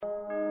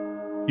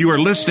You are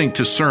listening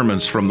to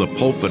sermons from the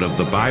pulpit of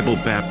the Bible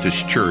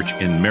Baptist Church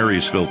in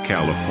Marysville,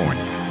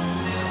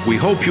 California. We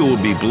hope you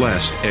will be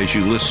blessed as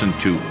you listen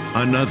to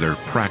another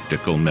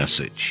practical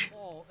message.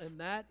 And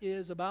that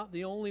is about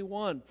the only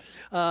one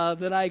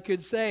that I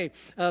could say.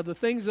 The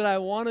things that I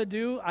want to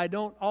do, I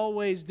don't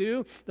always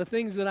do. The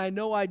things that I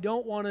know I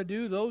don't want to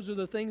do, those are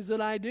the things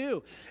that I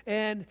do.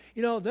 And,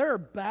 you know, there are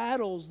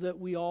battles that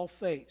we all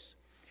face.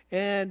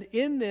 And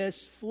in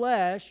this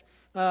flesh,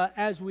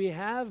 as we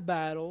have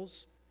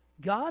battles,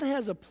 God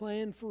has a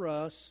plan for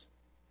us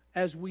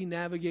as we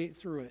navigate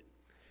through it.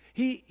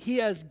 He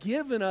has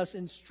given us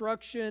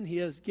instruction. He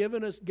has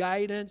given us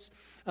guidance.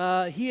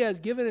 He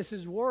has given us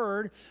His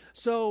Word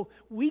so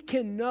we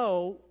can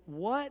know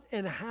what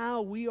and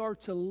how we are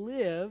to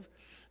live,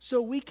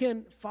 so we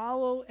can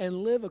follow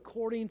and live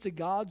according to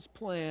God's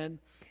plan,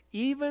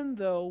 even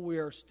though we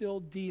are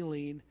still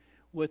dealing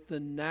with the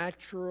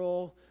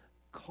natural,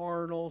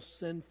 carnal,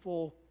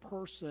 sinful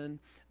person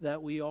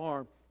that we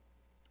are.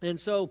 And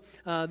so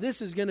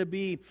this is going to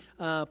be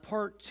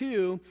part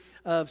 2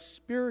 of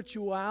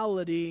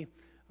spirituality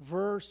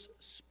versus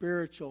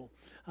spiritual.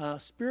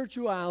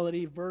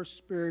 Spirituality versus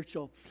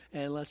spiritual.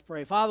 And let's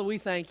pray. Father, we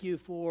thank you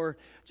for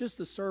just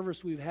the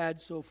service we've had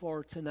so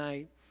far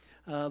tonight.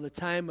 The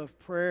time of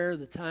prayer,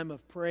 the time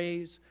of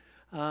praise.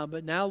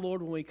 But now,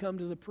 Lord, when we come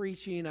to the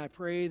preaching, I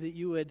pray that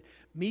you would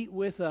meet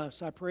with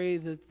us. I pray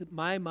that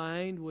my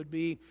mind would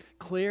be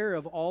clear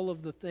of all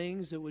of the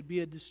things that would be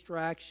a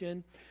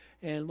distraction.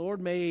 And Lord,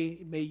 may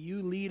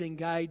you lead and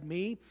guide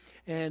me,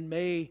 and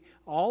may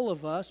all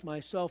of us,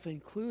 myself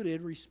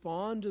included,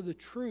 respond to the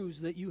truths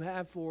that you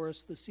have for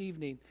us this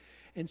evening.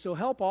 And so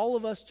help all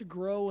of us to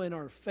grow in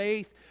our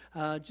faith.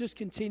 Just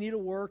continue to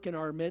work in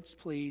our midst,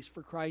 please,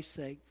 for Christ's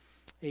sake.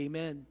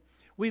 Amen.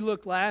 We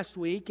looked last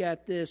week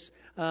at this,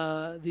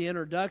 the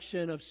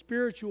introduction of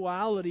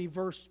spirituality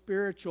versus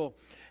spiritual.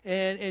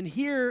 And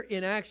here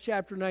in Acts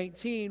chapter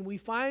 19, we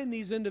find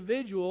these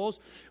individuals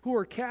who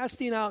are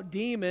casting out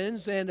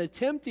demons and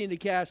attempting to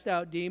cast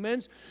out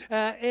demons.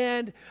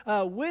 And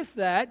with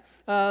that,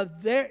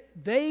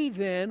 they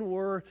then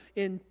were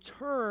in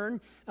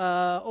turn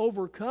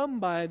overcome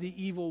by the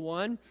evil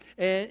one.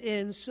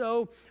 And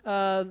so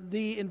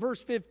in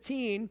verse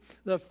 15,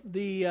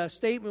 the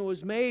statement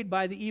was made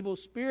by the evil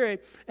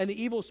spirit, and the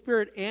evil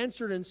spirit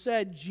answered and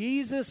said,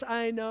 "Jesus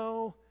I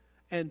know,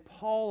 and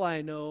Paul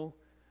I know,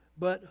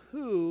 but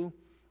who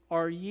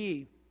are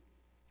ye?"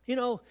 You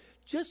know,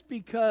 just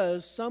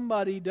because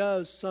somebody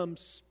does some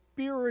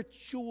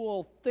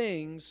spiritual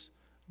things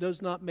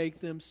does not make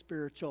them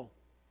spiritual.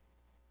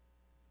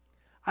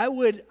 I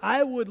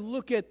would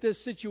look at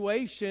this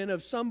situation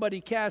of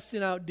somebody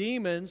casting out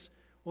demons,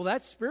 well,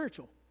 that's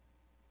spiritual.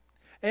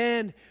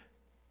 And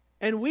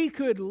we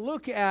could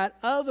look at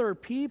other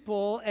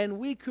people and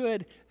we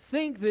could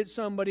think that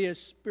somebody is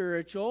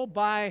spiritual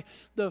by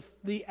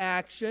the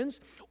actions,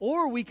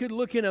 or we could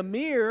look in a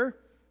mirror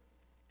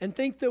and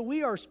think that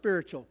we are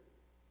spiritual.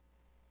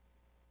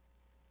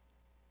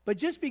 But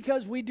just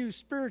because we do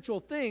spiritual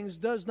things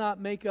does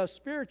not make us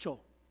spiritual.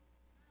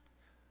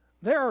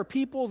 There are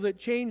people that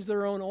change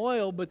their own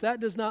oil, but that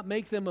does not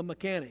make them a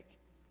mechanic.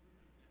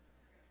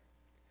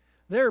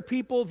 There are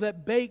people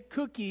that bake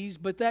cookies,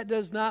 but that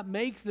does not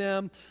make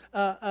them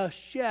a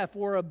chef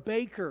or a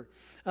baker.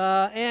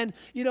 And,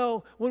 you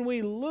know, when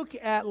we look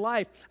at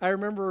life, I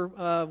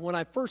remember when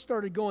I first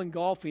started going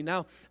golfing.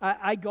 Now,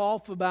 I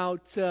golf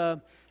about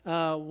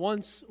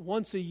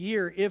once a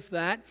year, if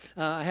that.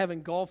 I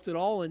haven't golfed at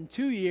all in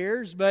 2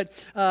 years. But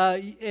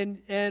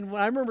and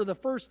when I remember the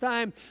first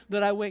time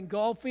that I went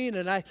golfing,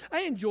 and I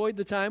enjoyed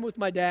the time with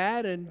my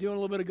dad and doing a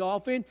little bit of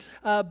golfing.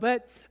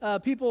 But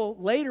people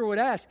later would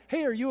ask,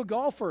 "Hey, are you a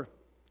golfer?"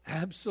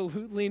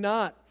 Absolutely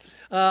not.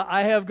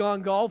 I have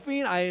gone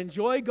golfing. I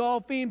enjoy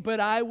golfing,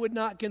 but I would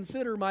not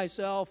consider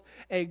myself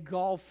a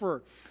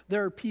golfer.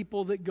 There are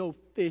people that go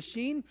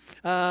fishing,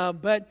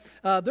 but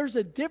there's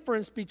a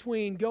difference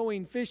between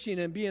going fishing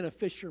and being a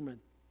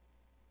fisherman.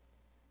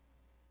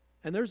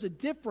 And there's a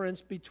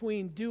difference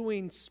between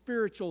doing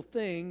spiritual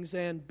things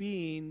and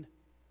being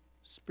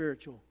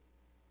spiritual.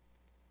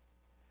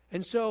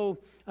 And so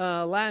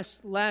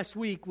last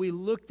week we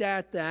looked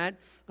at that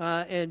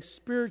and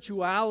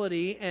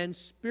spirituality and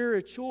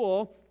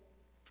spiritual.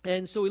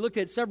 And so we looked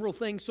at several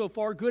things so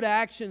far. Good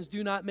actions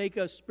do not make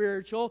us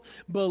spiritual.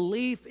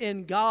 Belief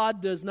in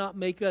God does not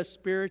make us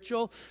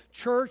spiritual.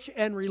 Church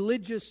and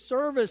religious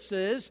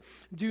services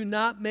do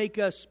not make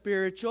us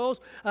spiritual.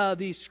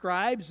 These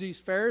scribes, these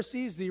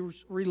Pharisees,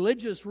 these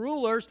religious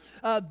rulers,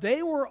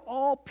 they were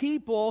all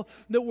people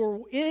that were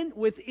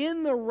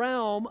within the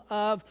realm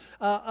of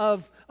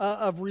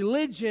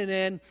religion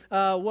and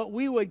what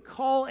we would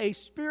call a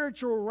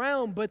spiritual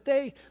realm, but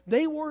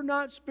they were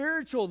not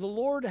spiritual. The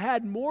Lord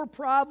had more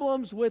problems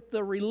with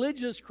the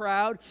religious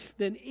crowd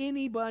than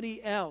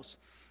anybody else.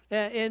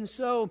 And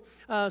so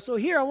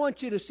here I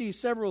want you to see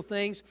several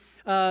things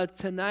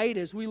tonight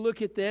as we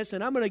look at this.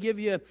 And I'm going to give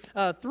you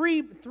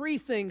three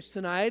things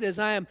tonight as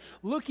I am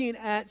looking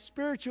at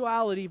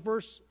spirituality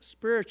versus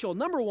spiritual.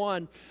 Number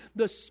one,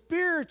 the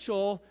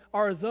spiritual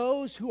are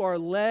those who are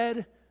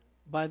led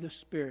by the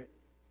Spirit.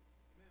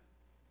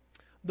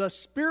 The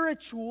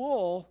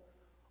spiritual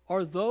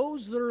are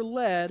those that are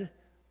led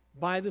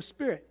by the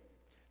Spirit.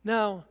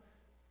 Now,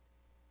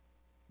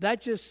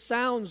 that just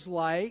sounds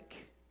like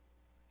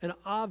an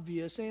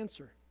obvious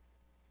answer.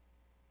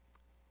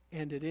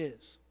 And it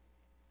is.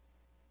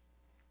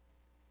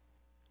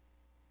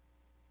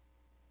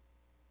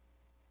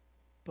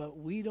 But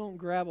we don't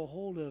grab a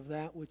hold of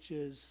that which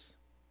is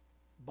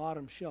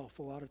bottom shelf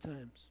a lot of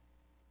times.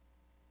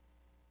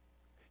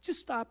 Just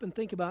stop and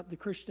think about the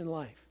Christian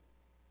life.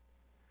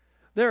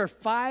 There are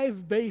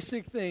 5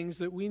 basic things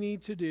that we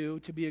need to do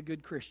to be a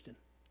good Christian.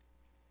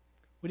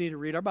 We need to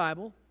read our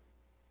Bible.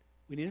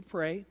 We need to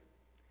pray.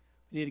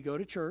 We need to go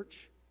to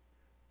church.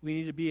 We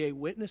need to be a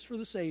witness for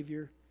the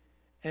Savior.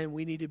 And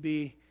we need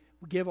to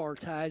give our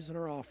tithes and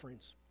our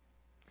offerings.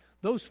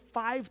 Those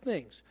 5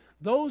 things.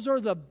 Those are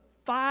the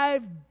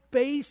 5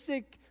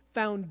 basic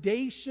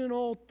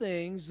foundational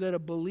things that a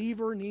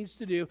believer needs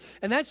to do.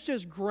 And that's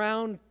just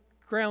ground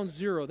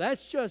zero.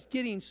 That's just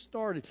getting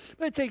started.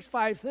 But it takes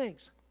 5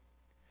 things.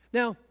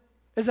 Now,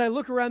 as I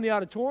look around the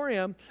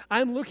auditorium,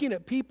 I'm looking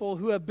at people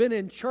who have been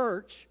in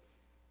church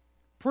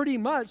pretty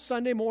much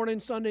Sunday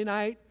morning, Sunday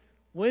night,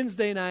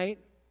 Wednesday night,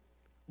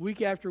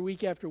 week after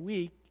week after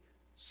week,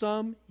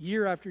 some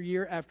year after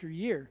year after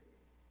year.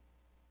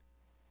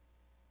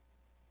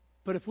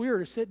 But if we were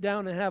to sit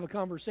down and have a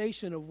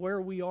conversation of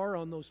where we are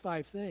on those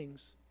 5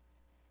 things,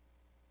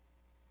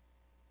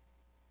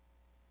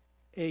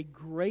 a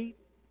great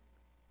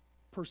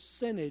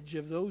percentage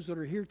of those that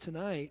are here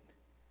tonight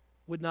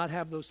would not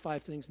have those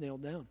 5 things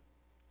nailed down.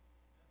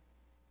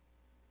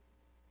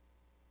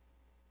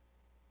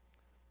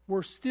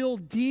 We're still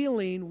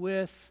dealing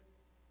with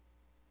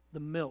the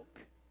milk.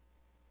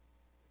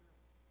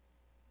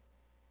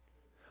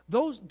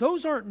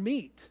 Those aren't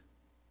meat.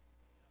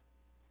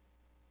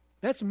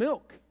 That's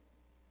milk.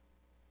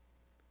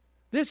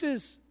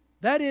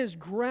 That is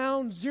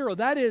ground zero.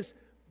 That is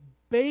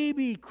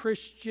baby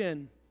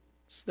Christian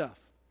stuff.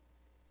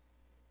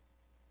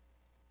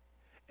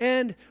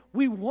 And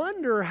we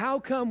wonder how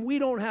come we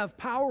don't have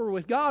power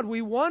with God.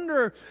 We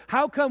wonder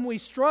how come we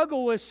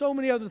struggle with so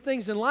many other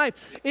things in life.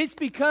 It's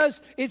because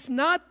it's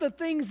not the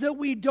things that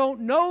we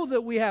don't know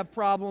that we have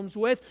problems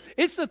with.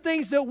 It's the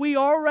things that we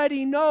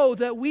already know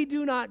that we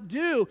do not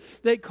do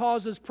that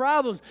causes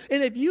problems.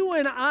 And if you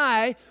and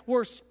I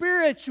were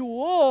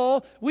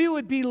spiritual, we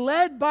would be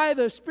led by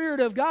the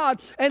Spirit of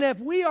God. And if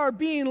we are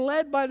being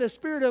led by the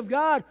Spirit of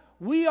God,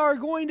 we are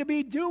going to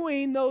be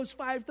doing those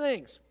 5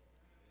 things.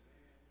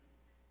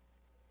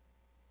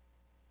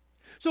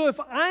 So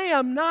if I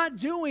am not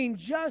doing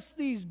just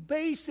these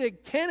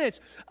basic tenets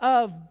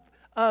of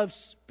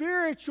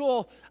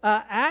spiritual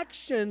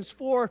actions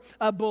for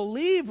a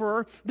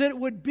believer that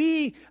would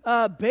be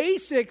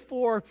basic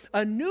for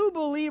a new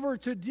believer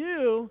to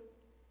do,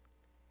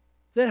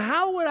 then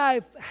how would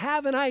I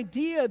have an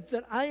idea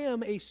that I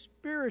am a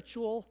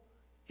spiritual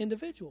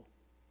individual?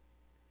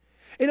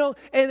 You know,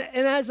 and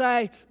as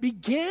I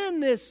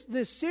began this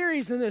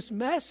series and this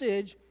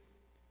message,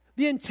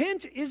 the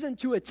intent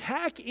isn't to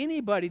attack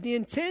anybody. The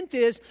intent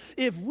is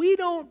if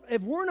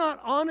we're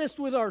not honest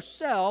with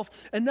ourselves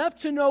enough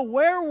to know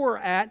where we're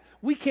at,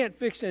 we can't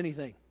fix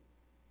anything.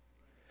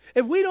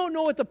 If we don't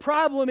know what the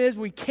problem is,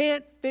 we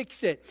can't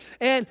fix it.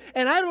 And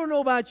I don't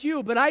know about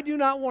you, but I do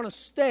not want to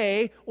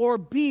stay or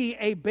be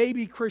a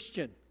baby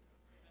Christian.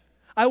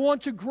 I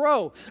want to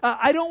grow.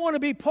 I don't want to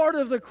be part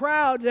of the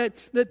crowd that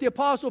the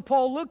Apostle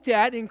Paul looked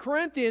at in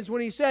Corinthians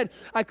when he said,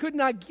 I could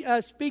not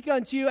speak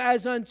unto you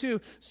as unto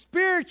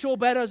spiritual,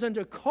 but as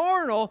unto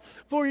carnal,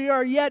 for you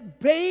are yet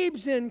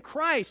babes in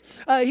Christ.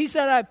 He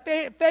said, I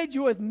fed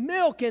you with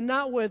milk and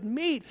not with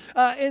meat.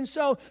 And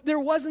so there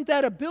wasn't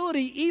that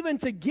ability even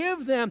to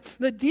give them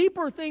the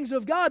deeper things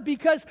of God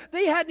because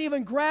they hadn't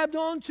even grabbed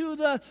onto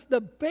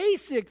the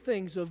basic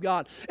things of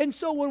God. And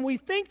so when we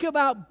think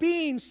about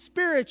being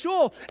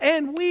spiritual,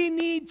 and we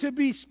need to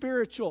be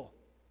spiritual.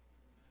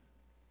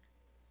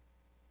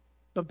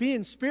 But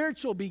being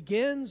spiritual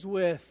begins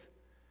with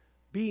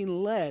being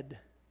led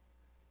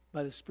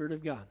by the Spirit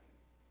of God.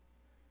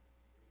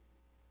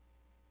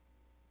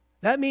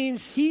 That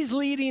means He's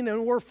leading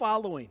and we're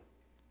following.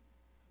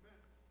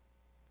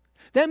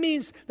 That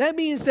means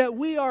that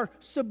we are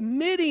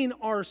submitting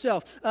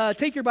ourselves.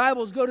 Take your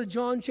Bibles, go to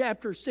John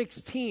chapter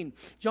 16.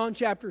 John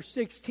chapter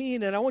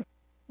 16, and I want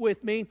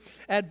with me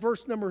at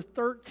verse number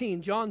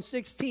 13, John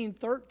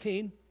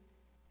 16:13.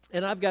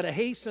 And I've got to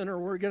hasten or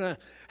we're going to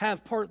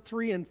have part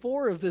 3 and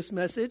 4 of this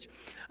message.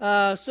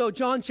 So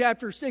John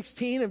chapter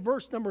 16 and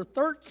verse number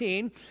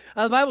 13,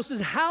 the Bible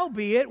says,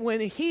 howbeit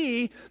when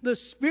He, the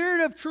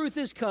Spirit of truth,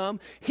 is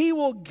come, He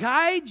will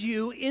guide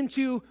you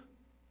into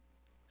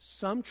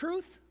some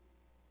truth,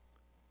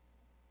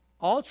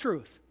 all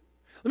truth.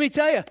 Let me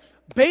tell you,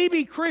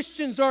 baby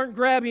Christians aren't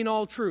grabbing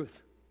all truth.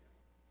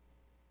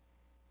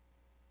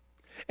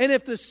 And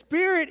if the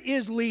Spirit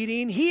is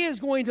leading, He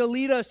is going to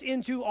lead us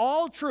into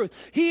all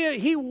truth.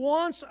 He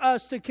wants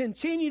us to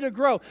continue to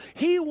grow.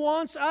 He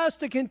wants us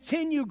to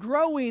continue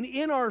growing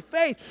in our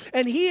faith.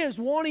 And He is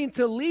wanting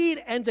to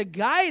lead and to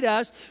guide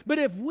us. But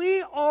if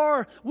we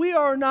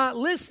are not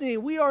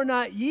listening, we are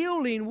not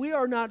yielding, we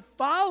are not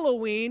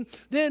following,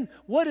 then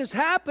what is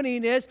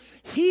happening is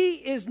He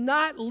is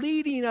not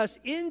leading us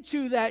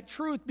into that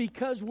truth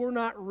because we're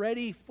not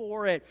ready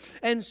for it.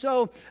 And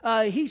so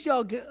He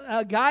shall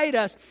guide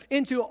us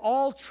into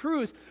all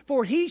truth,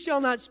 for He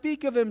shall not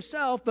speak of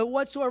Himself, but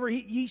whatsoever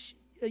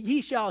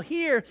he shall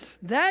hear,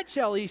 that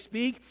shall He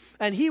speak,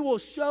 and He will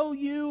show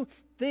you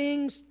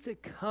things to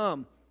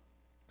come.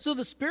 So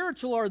the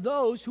spiritual are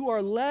those who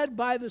are led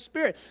by the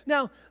Spirit.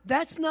 Now,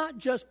 that's not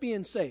just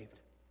being saved.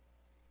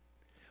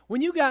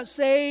 When you got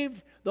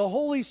saved, the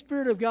Holy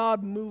Spirit of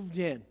God moved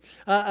in.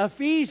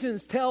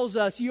 Ephesians tells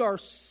us you are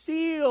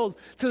sealed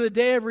to the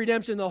day of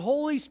redemption. The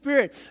Holy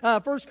Spirit,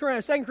 2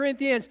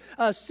 Corinthians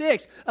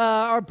 6,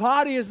 our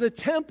body is the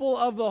temple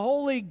of the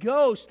Holy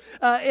Ghost.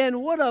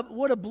 And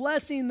what a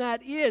blessing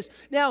that is.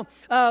 Now,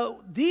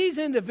 these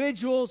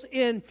individuals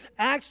in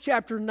Acts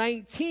chapter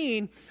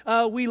 19,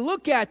 we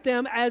look at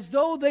them as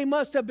though they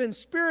must have been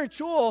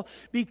spiritual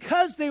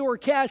because they were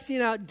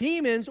casting out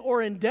demons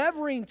or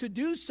endeavoring to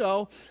do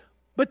so.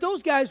 But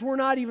those guys were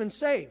not even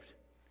saved.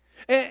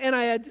 And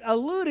I had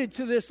alluded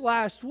to this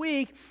last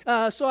week,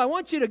 so I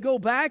want you to go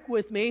back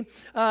with me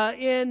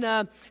in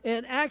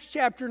Acts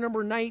chapter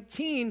number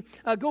 19.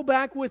 Go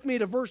back with me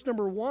to verse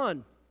number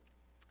 1.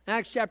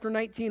 Acts chapter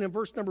 19 and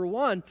verse number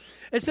 1,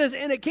 it says,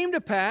 "And it came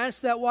to pass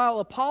that while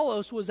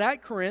Apollos was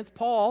at Corinth,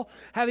 Paul,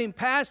 having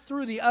passed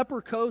through the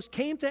upper coast,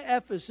 came to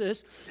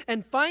Ephesus,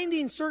 and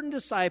finding certain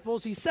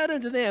disciples, he said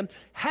unto them,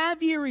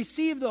 Have ye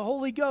received the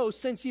Holy Ghost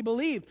since ye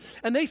believed?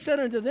 And they said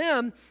unto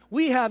them,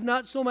 We have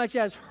not so much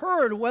as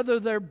heard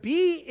whether there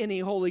be any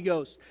Holy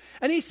Ghost.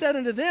 And he said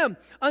unto them,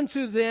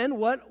 Unto then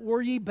what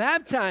were ye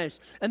baptized?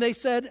 And they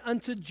said,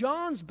 Unto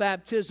John's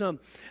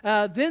baptism.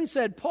 Then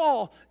said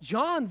Paul,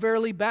 John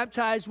verily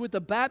baptized with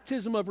the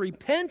baptism of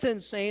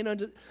repentance, saying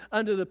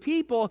unto the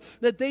people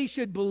that they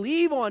should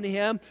believe on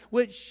him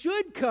which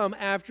should come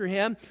after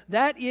him,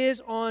 that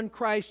is, on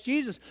Christ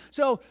Jesus."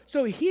 So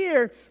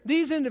here,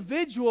 these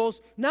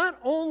individuals, not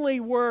only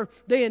were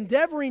they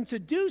endeavoring to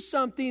do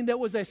something that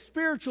was a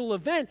spiritual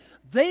event,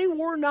 they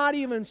were not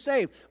even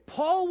saved.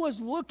 Paul was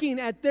looking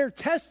at their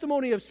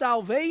testimony of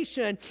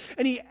salvation,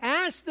 and he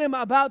asked them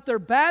about their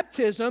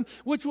baptism,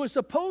 which was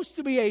supposed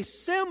to be a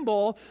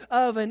symbol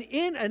of an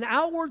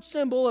outward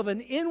symbol of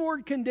an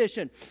inward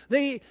condition.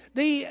 The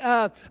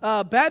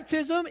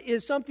baptism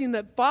is something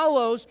that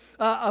follows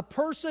a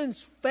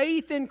person's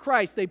faith in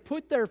Christ. They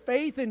put their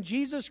faith in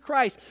Jesus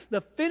Christ,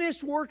 the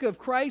finished work of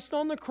Christ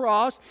on the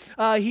cross.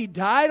 He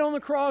died on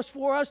the cross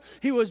for us.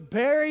 He was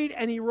buried,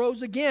 and He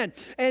rose again.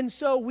 And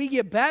so we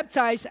get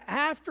baptized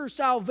after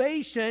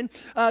salvation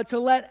to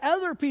let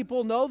other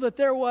people know that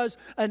there was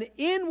an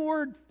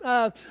inward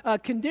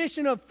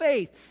condition of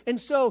faith. And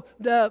so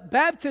the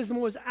baptism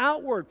was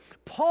outward.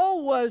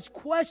 Paul was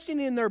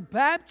questioning their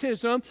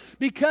baptism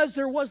because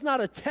there was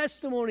not a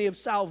testimony of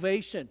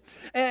salvation.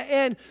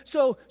 And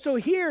so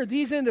here,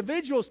 these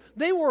individuals,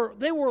 they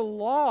were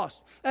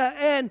lost.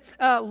 And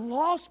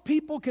lost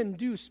people can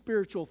do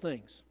spiritual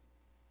things.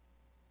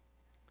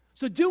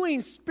 So doing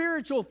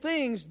spiritual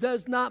things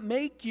does not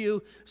make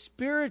you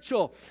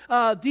spiritual.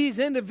 These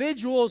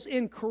individuals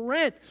in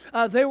Corinth,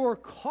 they were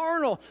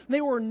carnal. They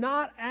were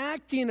not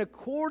acting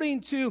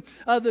according to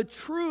the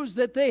truths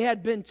that they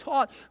had been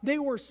taught. They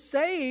were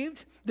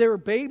saved. They were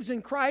babes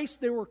in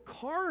Christ. They were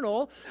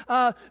carnal.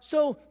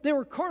 So they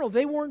were carnal.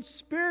 They weren't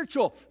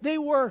spiritual. They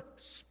were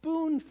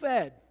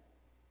spoon-fed.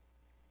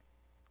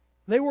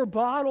 They were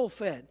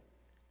bottle-fed.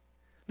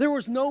 There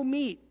was no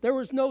meat. There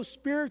was no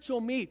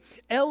spiritual meat.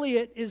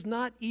 Elliot is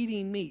not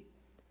eating meat.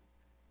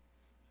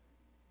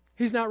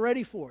 He's not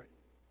ready for it.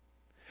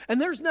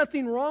 And there's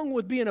nothing wrong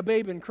with being a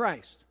babe in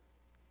Christ.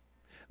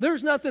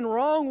 There's nothing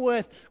wrong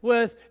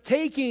with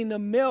taking the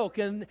milk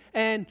and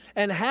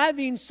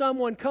having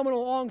someone coming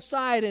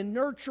alongside and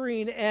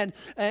nurturing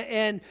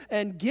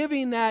and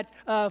giving that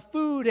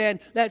food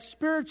and that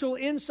spiritual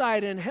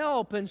insight and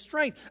help and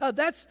strength.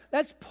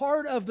 That's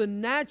part of the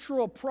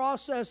natural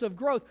process of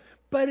growth.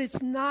 But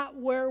it's not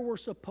where we're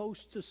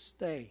supposed to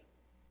stay.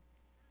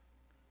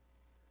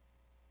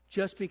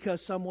 Just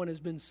because someone has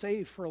been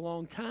saved for a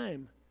long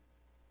time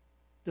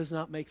does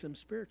not make them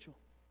spiritual.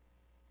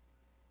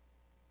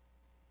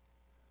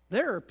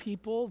 There are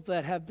people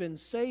that have been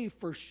saved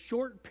for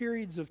short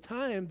periods of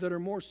time that are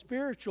more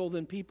spiritual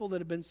than people that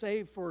have been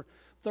saved for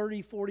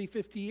 30, 40,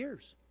 50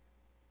 years.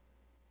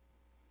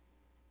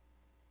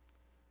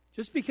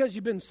 Just because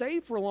you've been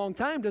saved for a long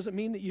time doesn't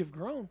mean that you've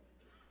grown.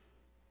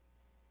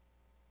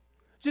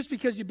 Just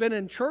because you've been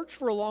in church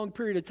for a long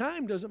period of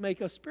time doesn't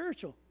make us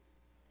spiritual.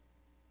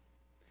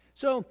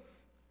 So,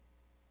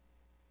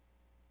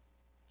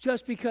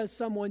 just because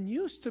someone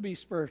used to be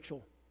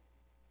spiritual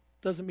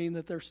Doesn't mean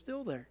that they're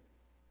still there.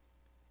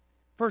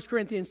 1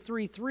 Corinthians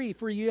 3:3,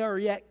 for ye are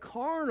yet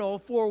carnal,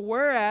 for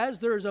whereas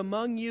there is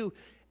among you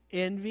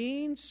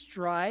envying,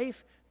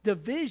 strife,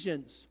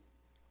 divisions,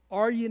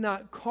 are ye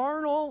not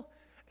carnal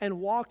and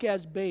walk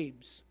as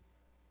babes?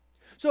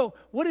 So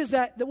what does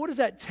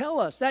that tell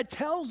us? That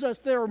tells us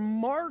there are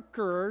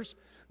markers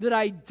that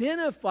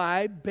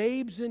identify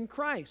babes in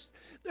Christ.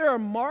 There are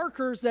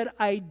markers that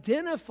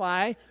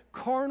identify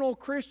carnal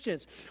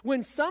Christians.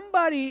 When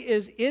somebody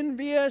is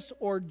envious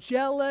or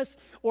jealous,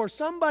 or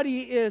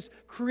somebody is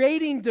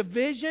creating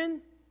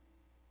division,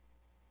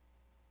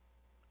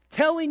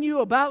 telling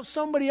you about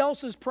somebody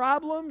else's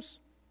problems,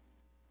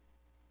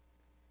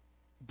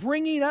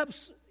 bringing up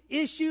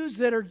issues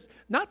that are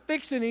not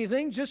fixing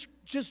anything, just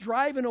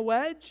driving a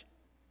wedge,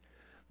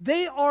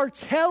 they are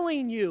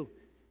telling you,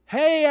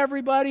 hey,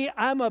 everybody,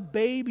 I'm a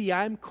baby.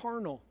 I'm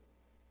carnal.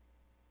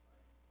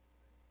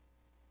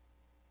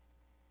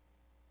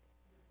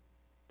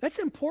 That's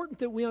important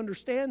that we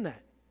understand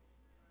that.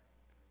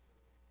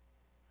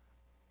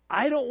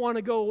 I don't want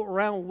to go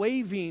around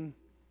waving,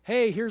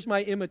 hey, here's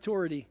my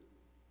immaturity.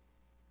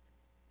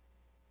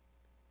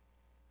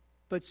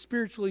 But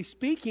spiritually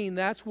speaking,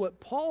 that's what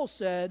Paul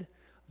said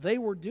they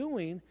were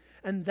doing,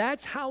 and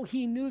that's how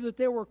he knew that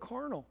they were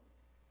carnal.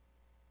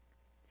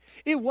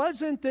 It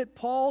wasn't that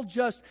Paul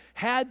just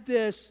had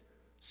this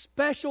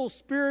special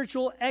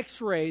spiritual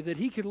x-ray that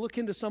he could look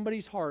into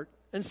somebody's heart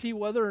and see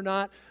whether or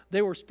not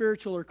they were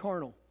spiritual or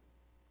carnal.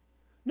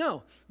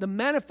 No, the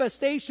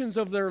manifestations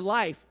of their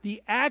life,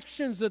 the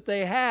actions that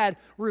they had,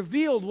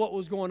 revealed what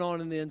was going on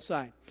in the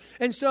inside.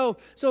 And so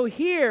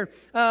here,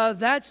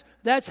 that's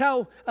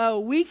how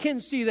we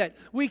can see that.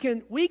 We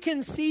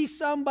can see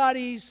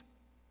somebody's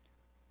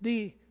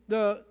the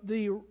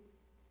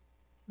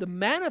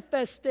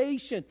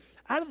manifestation.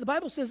 The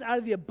Bible says, out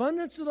of the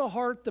abundance of the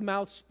heart, the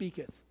mouth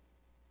speaketh.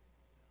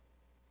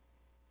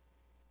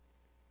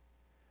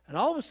 And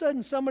all of a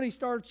sudden, somebody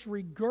starts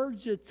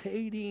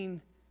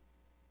regurgitating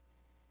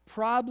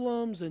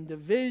problems and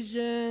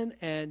division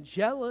and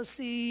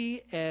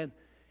jealousy and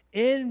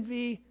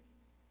envy.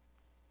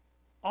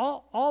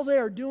 All they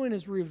are doing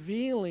is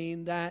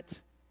revealing that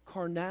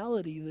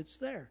carnality that's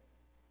there.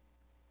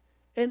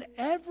 And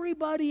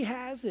everybody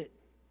has it.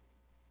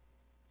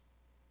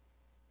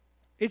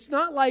 It's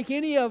not like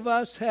any of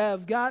us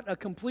have got a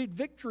complete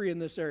victory in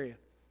this area.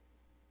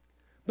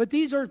 But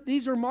these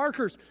are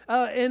markers,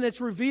 and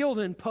it's revealed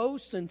in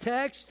posts and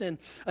texts and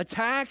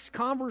attacks,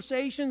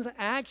 conversations,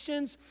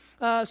 actions.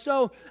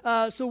 So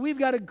we've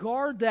got to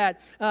guard that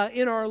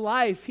in our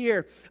life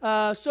here.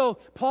 So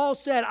Paul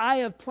said, I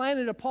have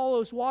planted,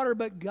 Apollos water,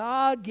 but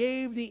God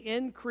gave the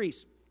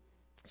increase.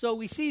 So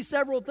we see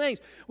several things.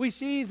 We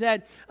see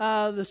that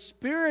the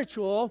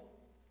spiritual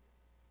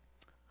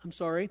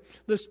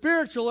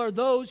are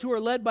those who are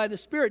led by the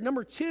Spirit.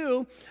 Number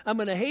 2, I'm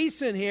going to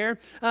hasten here.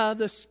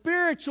 The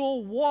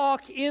spiritual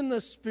walk in the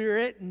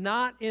Spirit,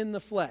 not in the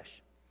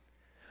flesh.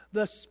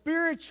 The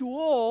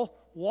spiritual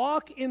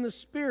walk in the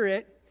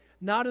Spirit,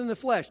 not in the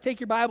flesh. Take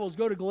your Bibles,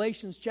 go to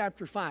Galatians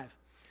chapter 5.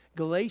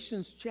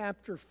 Galatians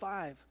chapter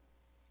 5.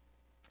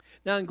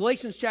 Now in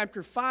Galatians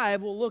chapter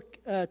 5, we'll look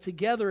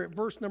together at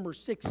verse number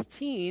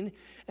 16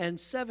 and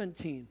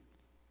 17.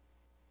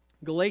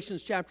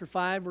 Galatians chapter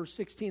 5, verse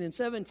 16 and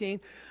 17,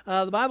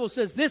 the Bible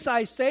says, This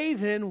I say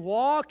then,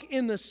 walk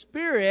in the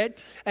Spirit,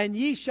 and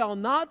ye shall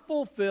not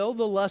fulfill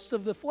the lust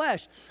of the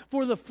flesh.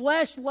 For the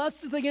flesh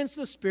lusteth against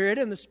the Spirit,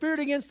 and the Spirit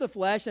against the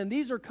flesh, and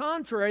these are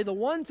contrary the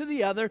one to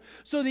the other,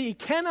 so that ye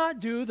cannot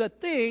do the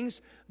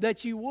things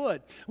that you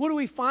would. What do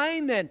we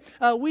find then?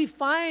 We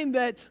find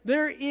that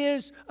there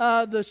is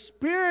the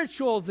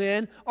spiritual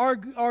then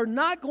are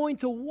not going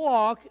to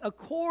walk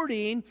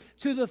according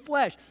to the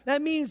flesh.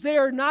 That means they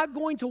are not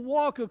going to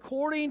walk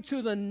according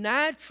to the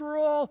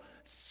natural,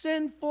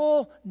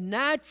 sinful,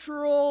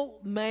 natural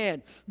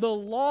man, the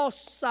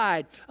lost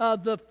side,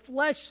 the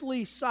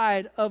fleshly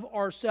side of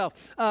ourselves.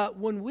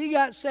 When we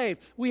got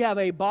saved, we have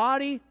a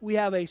body, we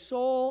have a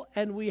soul,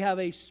 and we have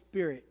a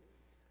spirit.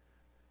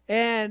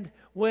 And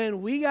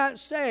when we got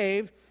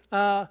saved,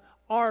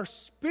 our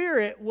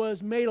spirit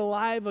was made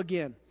alive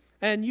again.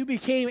 And you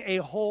became a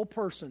whole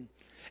person.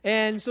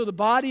 And so the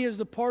body is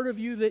the part of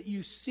you that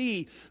you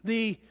see.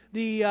 The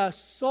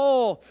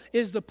soul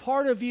is the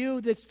part of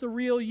you that's the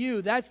real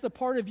you. That's the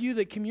part of you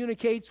that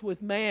communicates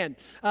with man.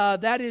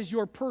 That is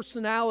your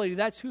personality.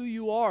 That's who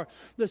you are.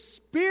 The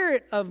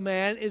spirit of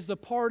man is the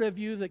part of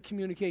you that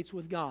communicates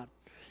with God.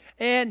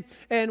 And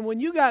when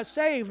you got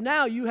saved,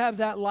 now you have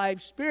that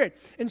live spirit.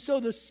 And so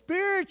the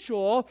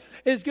spiritual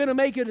is going to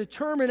make a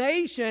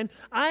determination.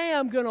 I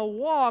am going to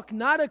walk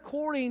not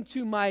according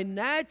to my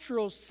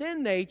natural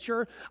sin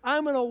nature.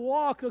 I'm going to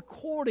walk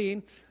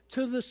according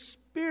to the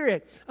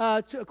Spirit,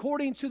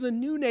 according to the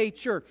new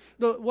nature,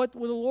 what the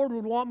Lord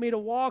would want me to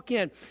walk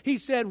in. He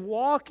said,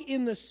 walk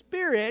in the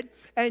Spirit,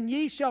 and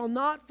ye shall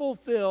not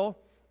fulfill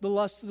the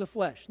lust of the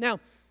flesh. Now,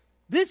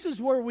 this is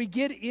where we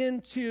get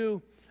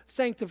into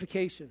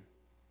sanctification.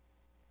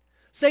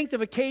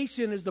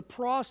 Sanctification is the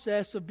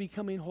process of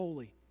becoming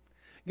holy.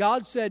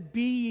 God said,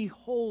 be ye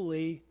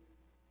holy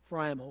for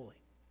I am holy.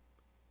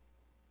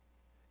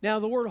 Now,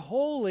 the word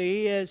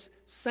holy is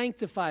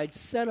sanctified,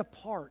 set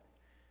apart.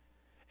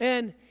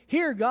 And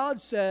here God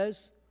says,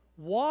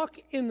 walk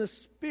in the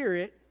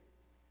Spirit,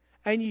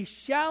 and ye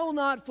shall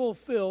not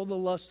fulfill the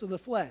lust of the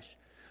flesh.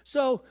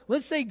 So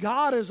let's say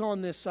God is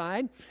on this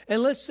side,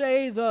 and let's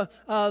say the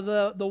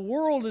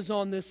world is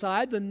on this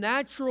side, the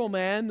natural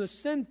man, the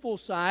sinful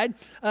side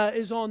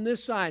is on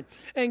this side.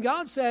 And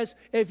God says,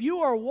 if you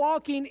are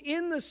walking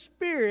in the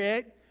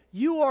Spirit,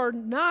 you are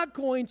not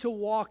going to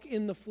walk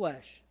in the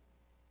flesh.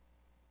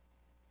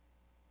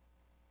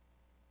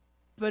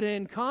 But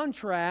in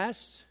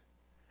contrast,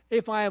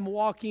 if I am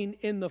walking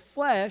in the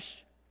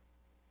flesh,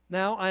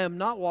 now I am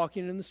not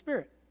walking in the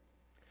Spirit.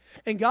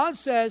 And God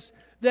says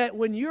that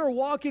when you're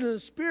walking in the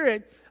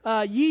Spirit,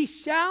 ye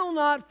shall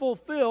not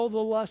fulfill the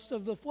lust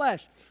of the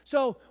flesh.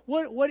 So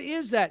what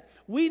is that?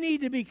 We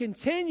need to be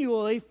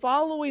continually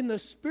following the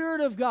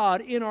Spirit of God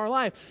in our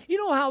life. You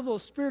know how the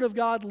Spirit of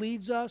God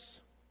leads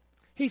us?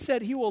 He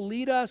said He will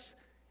lead us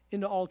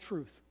into all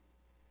truth.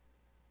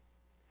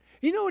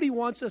 You know what He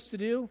wants us to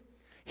do?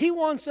 He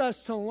wants us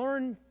to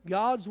learn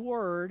God's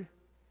Word,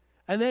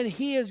 and then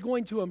He is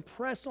going to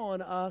impress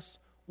on us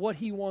what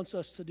He wants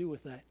us to do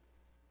with that.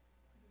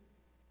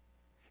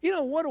 You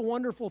know, what a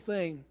wonderful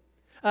thing.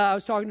 I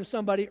was talking to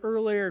somebody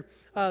earlier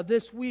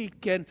this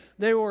week, and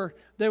they were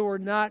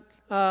not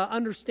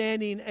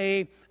understanding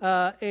a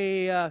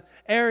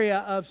area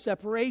of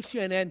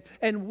separation,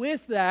 and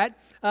with that,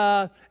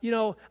 you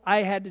know,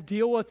 I had to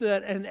deal with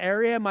an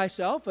area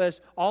myself,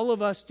 as all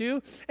of us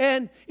do,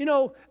 and you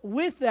know,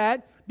 with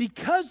that,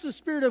 because the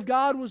Spirit of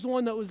God was the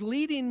one that was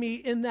leading me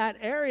in that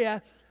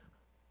area,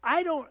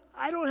 I don't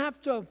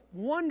have to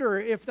wonder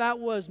if that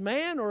was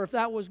man or if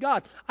that was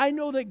God. I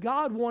know that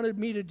God wanted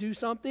me to do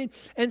something.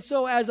 And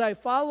so as I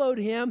followed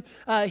Him,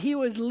 He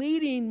was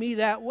leading me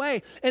that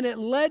way. And it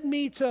led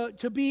me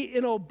to be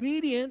in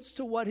obedience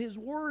to what His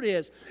Word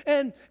is.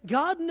 And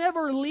God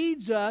never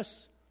leads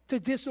us to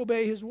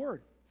disobey His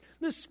Word.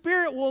 The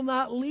Spirit will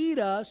not lead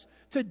us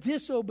to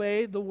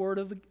disobey the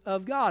Word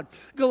of God.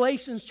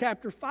 Galatians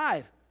chapter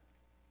 5.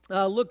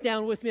 Look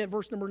down with me at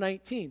verse number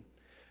 19.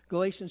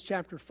 Galatians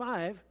chapter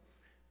 5,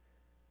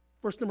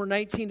 verse number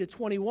 19 to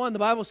 21, the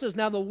Bible says,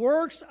 now the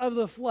works of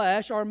the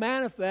flesh are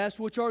manifest,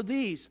 which are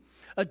these: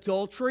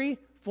 adultery,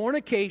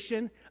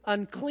 fornication,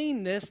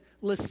 uncleanness,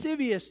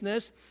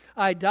 lasciviousness,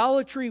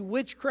 idolatry,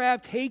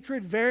 witchcraft,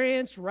 hatred,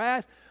 variance,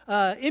 wrath,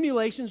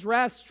 emulations,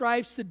 wrath,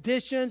 strife,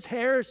 seditions,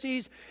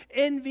 heresies,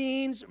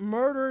 envyings,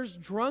 murders,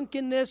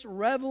 drunkenness,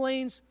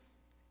 revelings,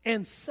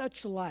 and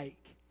such like.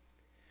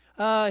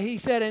 He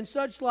said, and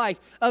such like,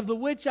 of the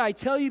which I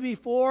tell you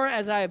before,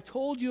 as I have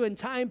told you in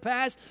time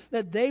past,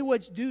 that they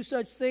which do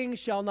such things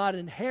shall not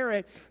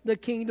inherit the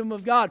kingdom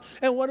of God.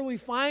 And what do we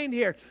find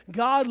here?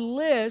 God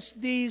lists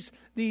these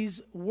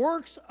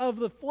works of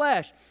the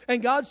flesh.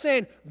 And God's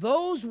saying,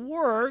 those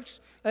works,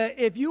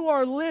 if you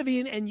are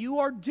living and you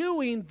are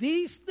doing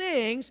these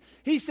things,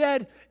 He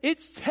said,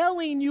 it's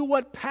telling you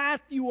what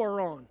path you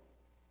are on.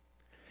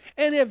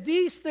 And if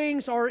these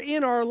things are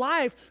in our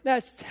life,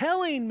 that's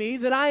telling me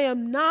that I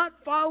am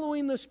not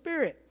following the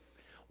Spirit.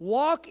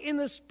 Walk in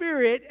the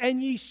Spirit,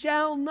 and ye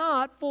shall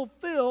not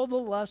fulfill the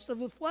lust of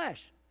the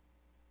flesh.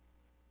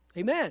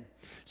 Amen.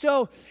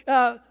 So,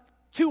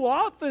 too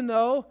often,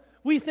 though,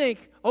 we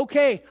think,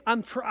 okay,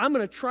 I'm going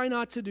to try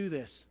not to do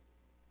this.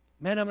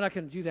 Man, I'm not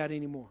going to do that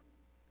anymore.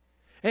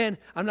 And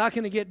I'm not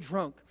going to get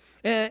drunk.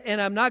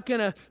 And I'm not going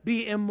to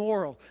be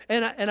immoral.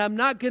 And I'm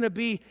not going to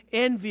be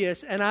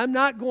envious. And I'm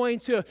not going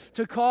to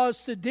cause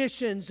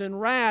seditions and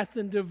wrath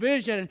and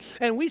division.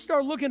 And we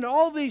start looking at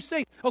all these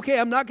things. Okay,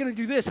 I'm not going to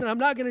do this and I'm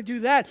not going to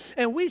do that.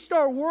 And we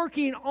start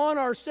working on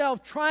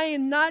ourselves,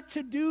 trying not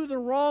to do the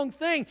wrong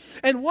thing.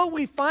 And what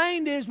we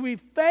find is we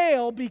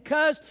fail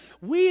because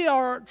we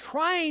are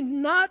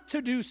trying not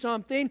to do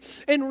something.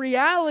 In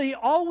reality,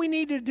 all we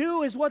need to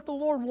do is what the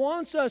Lord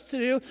wants us to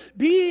do.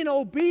 Being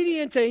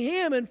obedient to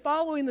Him and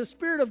following the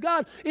Spirit of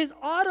God is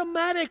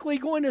automatically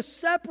going to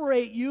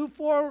separate you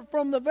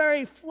from the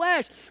very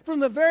flesh, from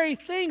the very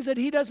things that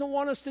He doesn't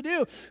want us to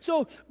do.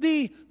 So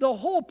the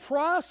whole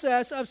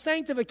process of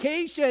sanctification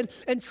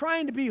and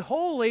trying to be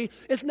holy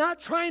is not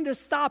trying to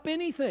stop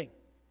anything.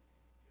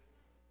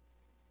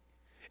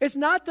 It's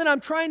not that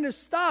I'm trying to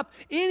stop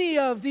any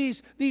of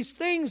these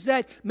things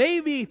that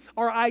maybe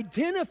are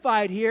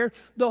identified here.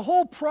 The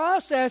whole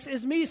process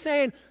is me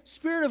saying,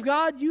 Spirit of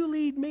God, you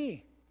lead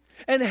me.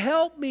 And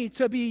help me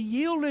to be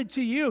yielded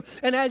to you.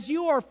 And as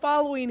you are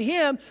following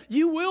Him,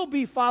 you will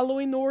be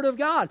following the Word of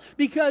God,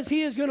 because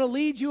He is going to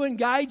lead you and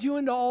guide you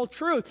into all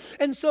truth.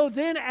 And so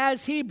then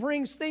as He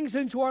brings things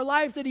into our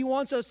life that He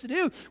wants us to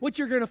do, what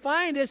you're going to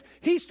find is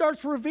He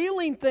starts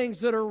revealing things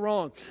that are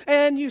wrong.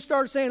 And you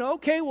start saying,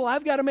 okay, well,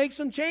 I've got to make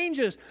some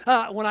changes.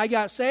 When I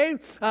got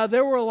saved,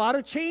 there were a lot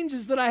of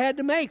changes that I had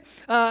to make.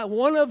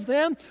 One of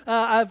them,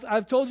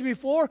 I've told you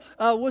before,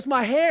 was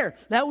my hair.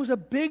 That was a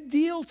big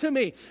deal to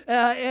me.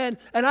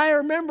 And I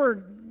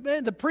remember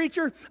man, the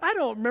preacher, I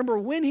don't remember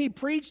when he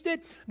preached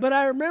it, but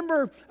I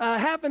remember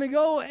having to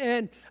go,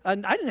 and I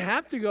didn't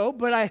have to go,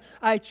 but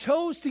I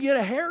chose to get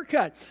a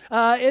haircut.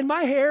 And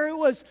my hair, it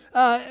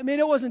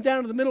wasn't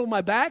down to the middle of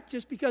my back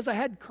just because I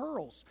had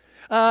curls.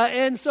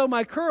 And so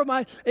my curl,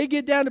 it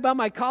get down to about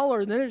my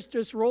collar, and then it's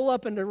just roll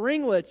up into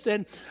ringlets.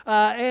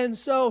 And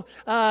so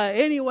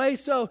anyway,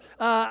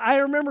 I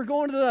remember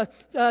going to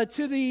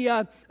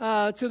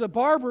the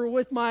barber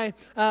with my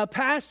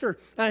pastor.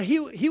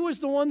 He was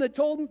the one that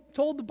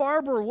told the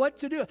barber what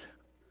to do.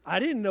 I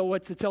didn't know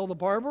what to tell the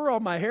barber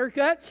on my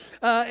haircut.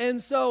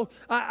 And so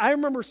I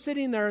remember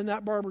sitting there in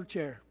that barber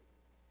chair,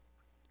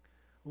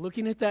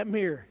 looking at that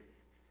mirror,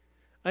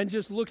 and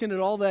just looking at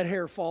all that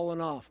hair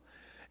falling off.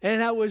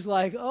 And I was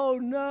like, oh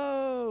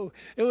no,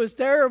 it was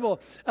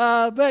terrible.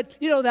 But,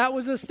 that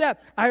was a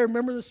step. I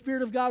remember the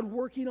Spirit of God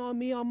working on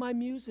me on my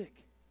music.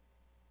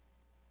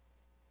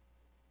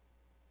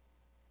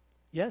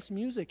 Yes,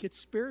 music, it's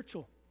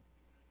spiritual.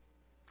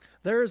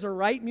 There is a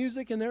right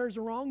music and there is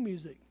a wrong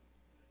music.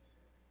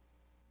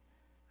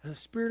 And the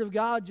Spirit of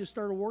God just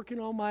started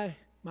working on my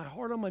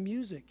heart on my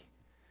music.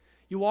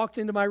 You walked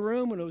into my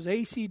room and it was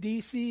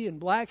AC/DC and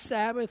Black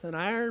Sabbath and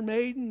Iron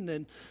Maiden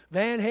and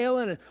Van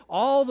Halen and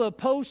all the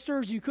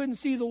posters. You couldn't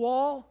see the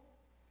wall.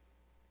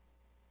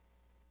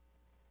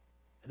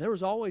 And there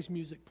was always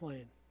music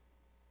playing.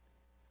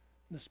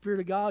 And the Spirit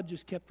of God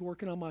just kept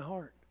working on my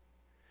heart.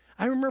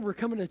 I remember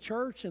coming to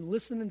church and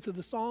listening to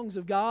the songs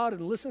of God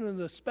and listening to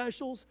the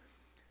specials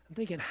and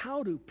thinking,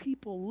 how do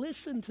people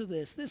listen to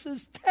this? This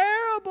is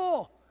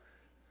terrible.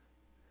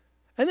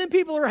 And then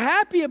people are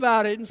happy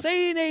about it and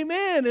saying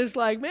amen. It's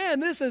like, man,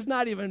 this is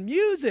not even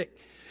music.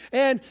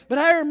 But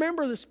I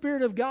remember the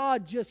Spirit of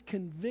God just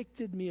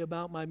convicted me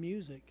about my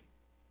music.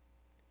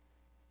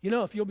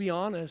 If you'll be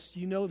honest,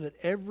 you know that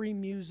every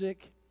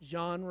music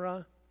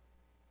genre,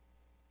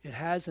 it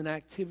has an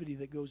activity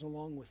that goes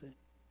along with it.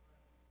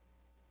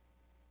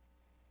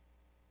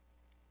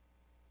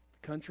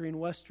 The country and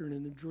western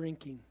and the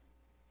drinking,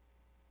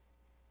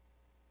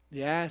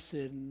 the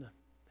acid and the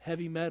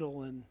heavy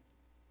metal and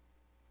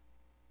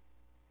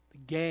the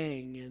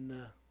gang and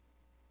the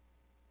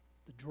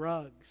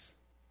drugs.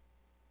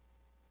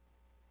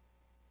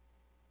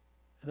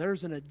 And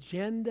there's an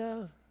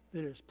agenda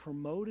that is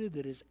promoted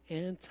that is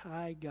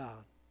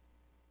anti-God.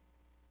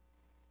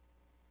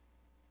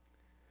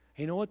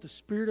 You know what? The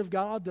Spirit of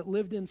God that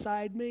lived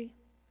inside me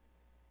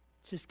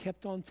just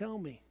kept on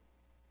telling me,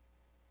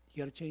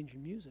 you got to change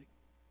your music.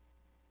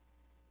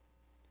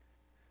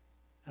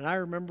 And I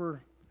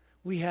remember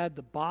we had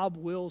the Bob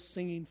Wills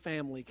singing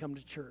family come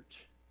to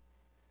church.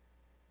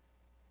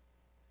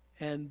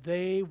 And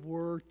they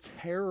were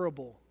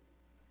terrible.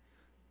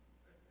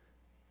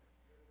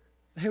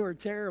 They were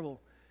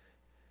terrible.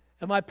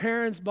 And my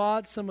parents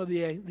bought some of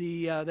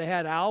they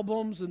had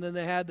albums and then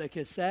they had the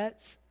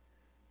cassettes.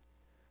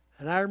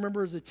 And I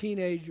remember as a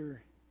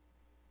teenager,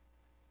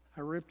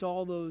 I ripped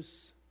all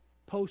those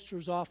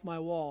posters off my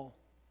wall.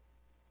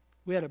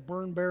 We had a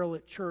burn barrel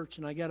at church,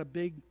 and I got a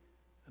big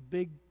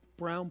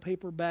brown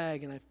paper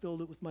bag, and I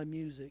filled it with my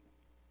music.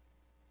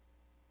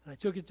 And I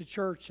took it to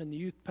church, and the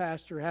youth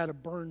pastor had a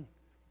burn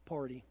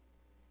party.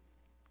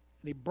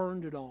 And he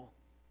burned it all.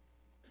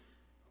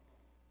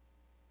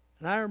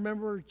 And I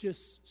remember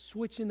just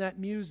switching that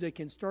music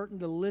and starting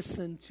to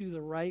listen to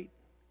the right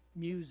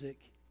music.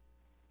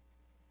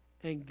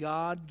 And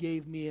God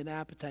gave me an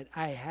appetite.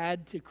 I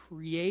had to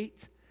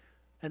create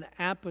an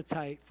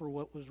appetite for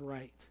what was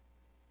right.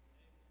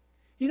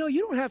 You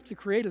don't have to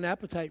create an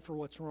appetite for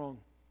what's wrong.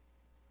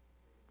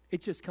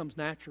 It just comes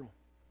natural.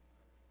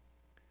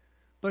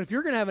 But if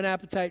you're going to have an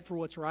appetite for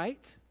what's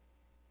right,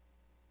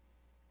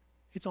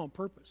 it's on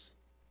purpose.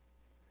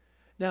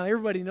 Now,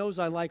 everybody knows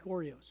I like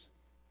Oreos.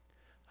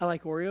 I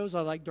like Oreos.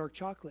 I like dark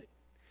chocolate.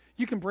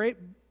 You can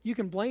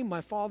blame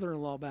my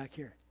father-in-law back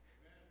here.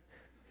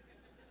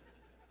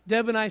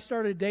 Deb and I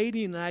started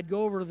dating, and I'd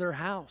go over to their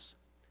house.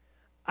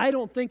 I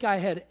don't think I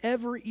had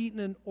ever eaten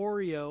an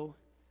Oreo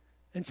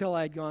until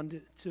I had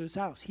gone to his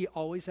house. He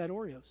always had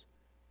Oreos.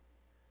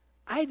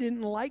 I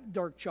didn't like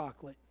dark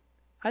chocolate.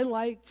 I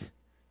liked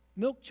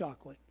milk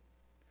chocolate.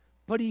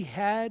 But he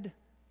had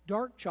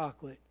dark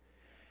chocolate.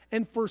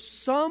 And for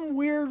some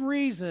weird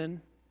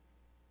reason,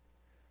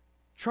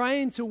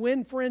 trying to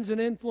win friends and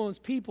influence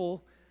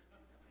people,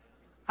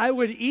 I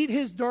would eat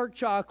his dark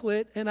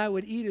chocolate and I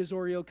would eat his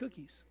Oreo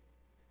cookies.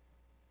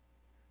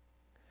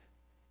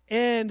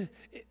 And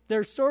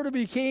there sort of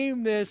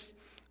became this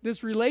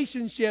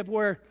relationship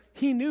where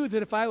he knew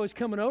that if I was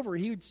coming over,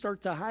 he would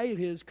start to hide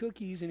his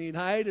cookies and he'd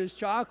hide his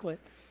chocolate.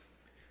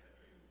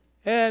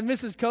 And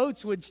Mrs.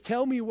 Coates would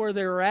tell me where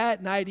they were at,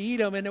 and I'd eat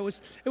them. And it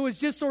was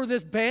just sort of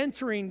this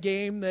bantering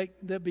game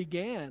that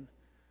began.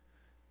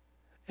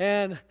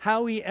 And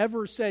how he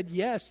ever said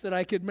yes that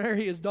I could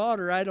marry his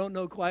daughter, I don't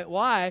know quite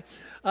why.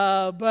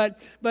 But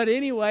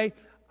anyway,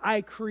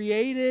 I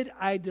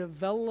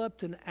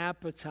developed an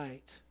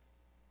appetite.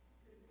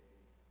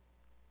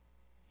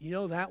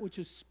 That which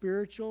is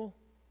spiritual,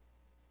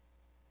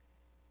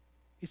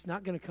 it's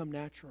not going to come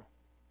natural.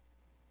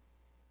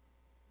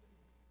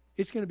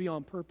 It's going to be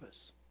on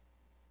purpose.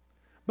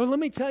 But let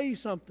me tell you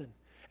something.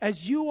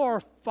 As you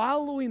are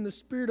following the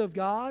Spirit of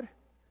God,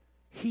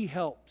 He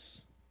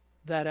helps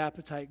that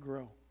appetite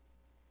grow.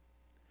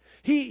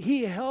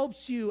 He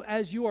helps you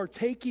as you are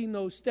taking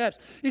those steps.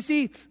 You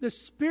see, the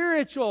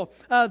spiritual,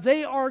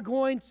 they are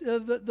going,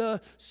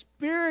 the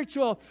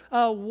spiritual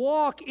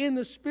walk in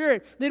the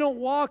Spirit. They don't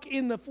walk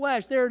in the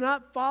flesh. They are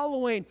not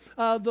following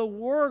the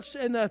works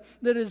and the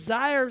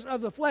desires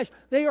of the flesh.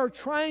 They are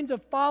trying to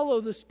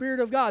follow the Spirit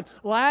of God.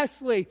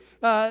 Lastly,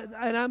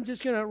 and I'm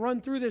just going to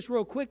run through this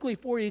real quickly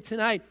for you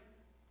tonight.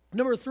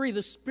 Number 3,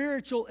 the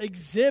spiritual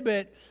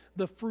exhibit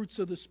the fruits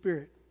of the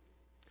Spirit.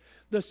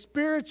 The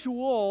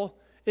spiritual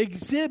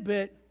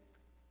exhibit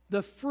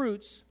the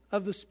fruits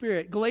of the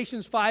Spirit.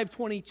 Galatians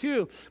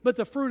 5:22, but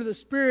the fruit of the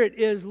Spirit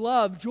is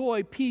love,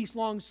 joy, peace,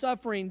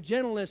 long-suffering,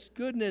 gentleness,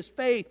 goodness,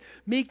 faith,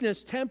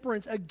 meekness,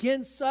 temperance.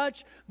 Against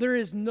such there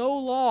is no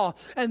law.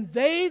 And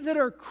they that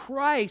are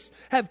Christ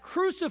have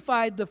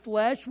crucified the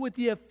flesh with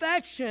the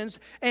affections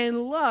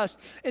and lusts.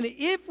 And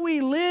if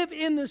we live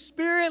in the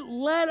Spirit,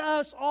 let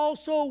us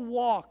also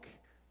walk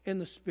in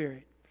the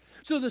Spirit.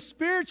 So the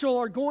spiritual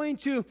are going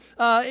to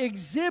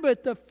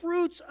exhibit the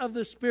fruits of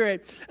the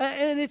Spirit.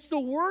 And it's the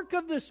work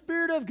of the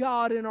Spirit of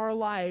God in our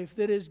life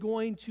that is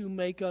going to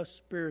make us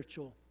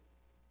spiritual.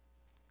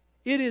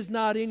 It is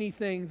not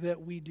anything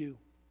that we do.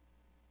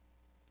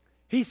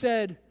 He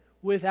said,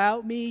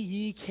 without me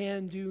ye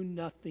can do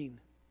nothing.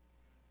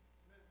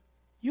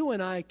 You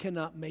and I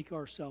cannot make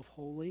ourselves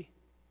holy.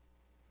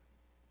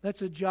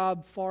 That's a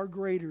job far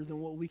greater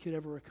than what we could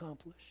ever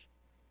accomplish.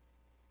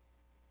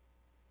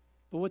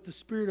 But what the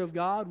Spirit of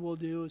God will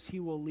do is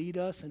He will lead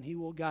us and He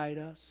will guide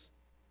us.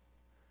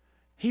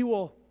 He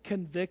will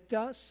convict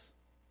us.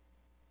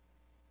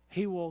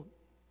 He will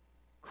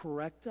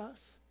correct us.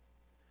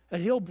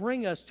 And He'll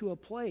bring us to a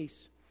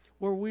place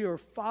where we are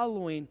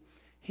following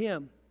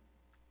Him.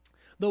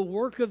 The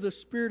work of the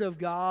Spirit of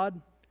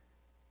God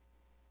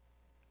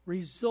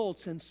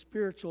results in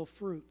spiritual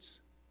fruits.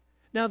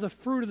 Now, the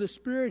fruit of the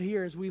Spirit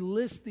here, as we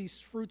list these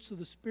fruits of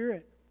the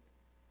Spirit,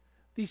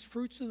 these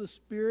fruits of the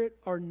Spirit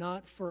are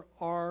not for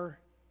our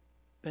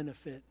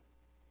benefit.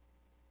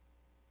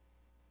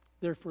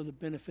 They're for the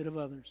benefit of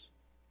others.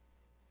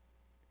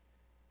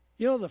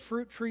 You know, the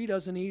fruit tree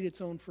doesn't eat its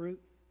own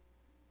fruit.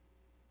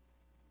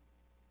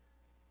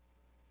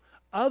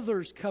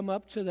 Others come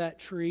up to that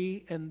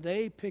tree and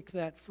they pick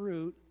that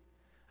fruit,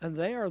 and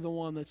they are the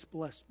one that's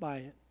blessed by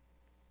it.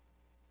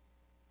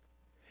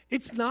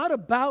 It's not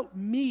about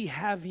me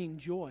having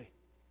joy.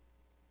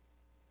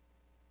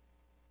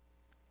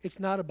 It's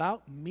not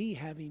about me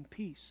having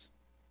peace.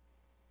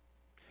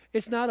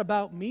 It's not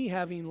about me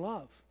having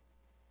love.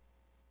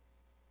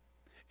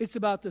 It's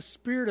about the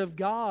Spirit of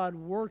God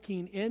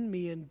working in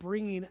me and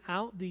bringing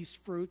out these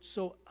fruits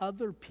so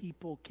other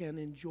people can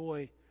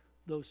enjoy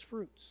those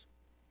fruits.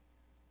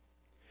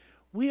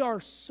 We are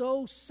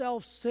so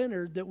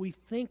self-centered that we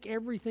think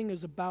everything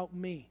is about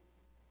me.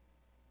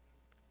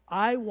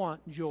 I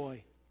want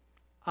joy.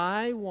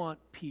 I want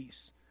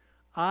peace.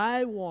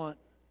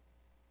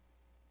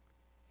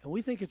 And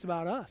we think it's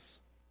about us.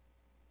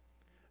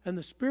 And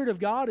the Spirit of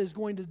God is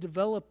going to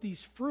develop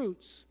these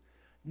fruits,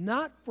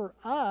 not for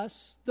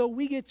us, though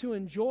we get to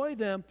enjoy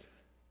them.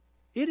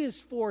 It is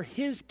for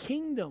His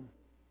kingdom.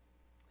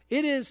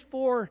 It is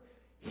for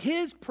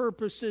His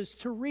purposes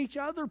to reach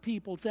other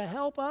people, to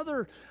help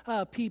other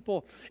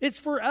people. It's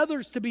for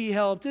others to be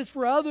helped. It's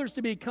for others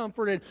to be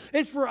comforted.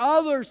 It's for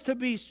others to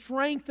be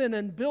strengthened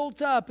and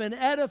built up and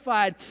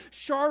edified,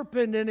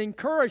 sharpened and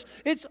encouraged.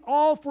 It's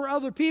all for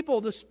other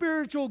people. The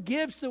spiritual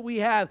gifts that we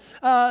have,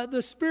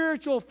 the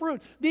spiritual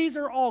fruit, these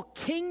are all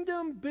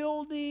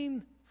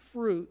kingdom-building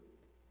fruit.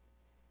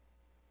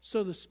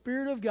 So the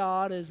Spirit of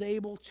God is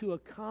able to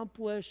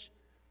accomplish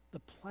the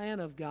plan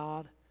of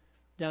God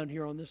down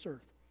here on this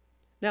earth.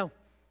 Now,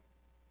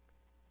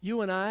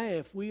 you and I,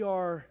 if we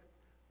are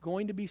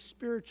going to be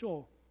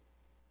spiritual,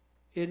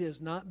 it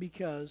is not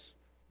because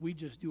we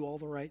just do all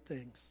the right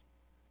things.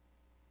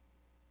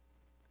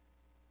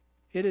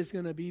 It is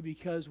going to be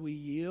because we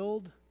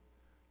yield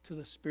to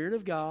the Spirit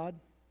of God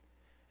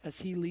as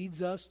He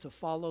leads us to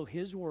follow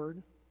His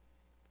Word.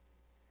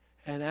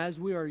 And as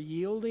we are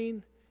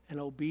yielding and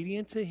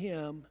obedient to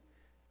Him,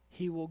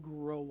 He will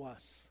grow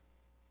us.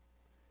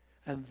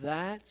 And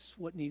that's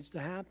what needs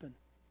to happen.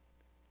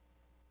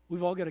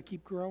 We've all got to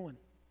keep growing.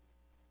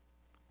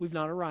 We've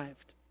not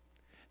arrived.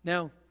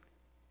 Now,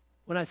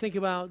 when I think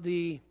about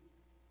the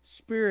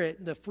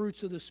Spirit, the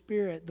fruits of the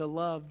Spirit, the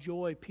love,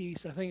 joy,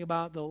 peace, I think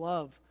about the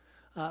love,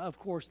 of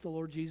course, the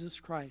Lord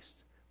Jesus Christ.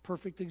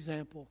 Perfect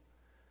example.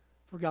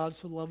 For God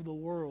so loved the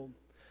world.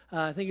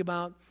 Think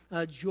about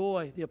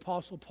joy. The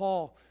Apostle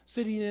Paul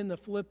sitting in the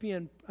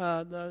Philippian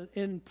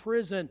in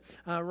prison,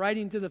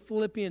 writing to the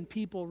Philippian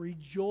people,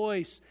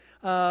 rejoice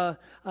in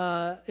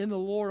the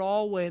Lord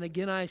always. And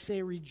again, I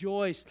say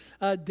rejoice.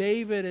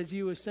 David, as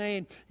he was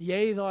saying,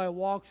 yea, though I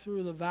walk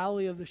through the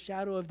valley of the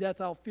shadow of death,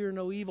 I'll fear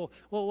no evil.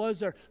 What was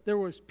there? There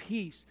was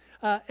peace.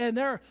 And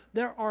there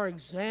are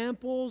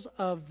examples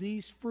of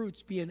these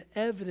fruits being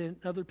evident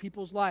in other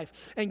people's life.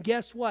 And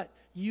guess what?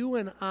 You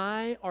and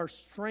I are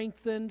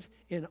strengthened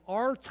in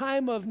our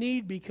time of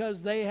need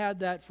because they had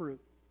that fruit.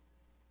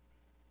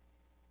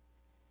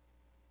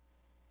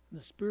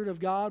 The Spirit of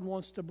God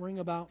wants to bring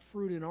about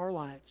fruit in our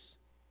lives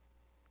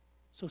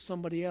so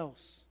somebody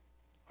else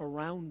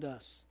around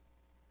us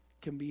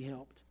can be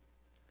helped.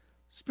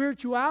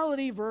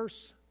 Spirituality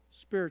versus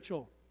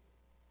spiritual.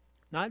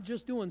 Not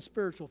just doing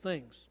spiritual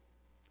things.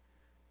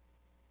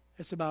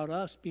 It's about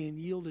us being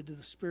yielded to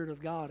the Spirit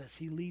of God as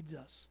He leads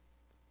us.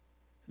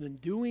 And in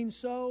doing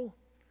so,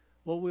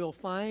 what we'll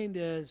find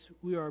is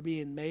we are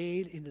being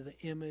made into the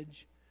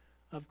image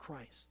of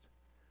Christ.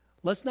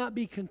 Let's not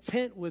be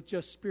content with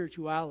just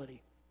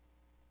spirituality.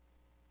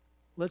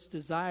 Let's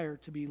desire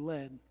to be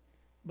led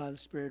by the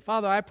Spirit.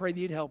 Father, I pray that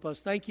You'd help us.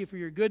 Thank You for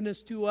Your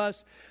goodness to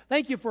us.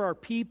 Thank You for our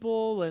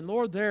people and,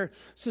 Lord, their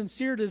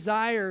sincere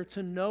desire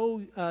to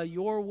know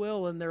Your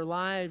will in their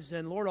lives.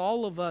 And, Lord,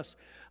 all of us,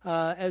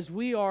 as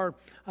we are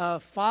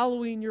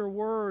following Your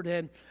word,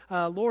 and,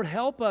 Lord,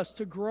 help us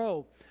to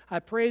grow. I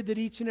pray that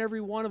each and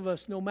every one of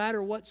us, no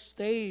matter what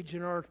stage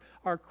in our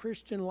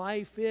Christian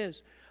life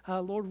is,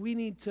 Lord, we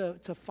need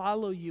to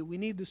follow You. We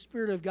need the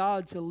Spirit of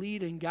God to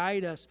lead and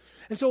guide us.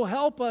 And so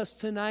help us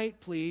tonight,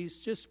 please.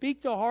 Just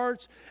speak to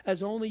hearts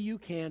as only You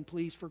can,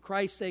 please. For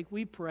Christ's sake,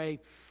 we pray.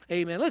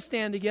 Amen. Let's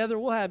stand together.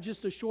 We'll have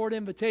just a short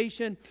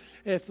invitation.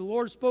 If the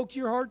Lord spoke to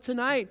your heart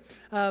tonight,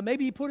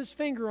 maybe He put His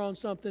finger on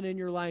something in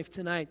your life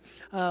tonight.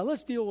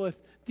 Let's deal with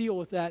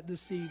that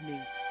this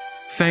evening.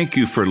 Thank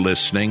you for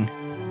listening.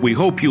 We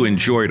hope you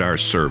enjoyed our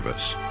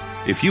service.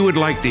 If you would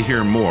like to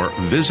hear more,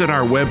 visit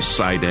our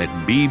website at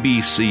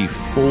bbc4me.org.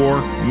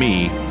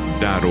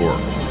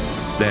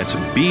 That's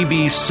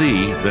bbc4me.org.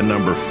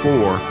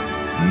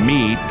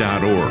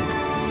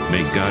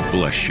 May God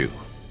bless you.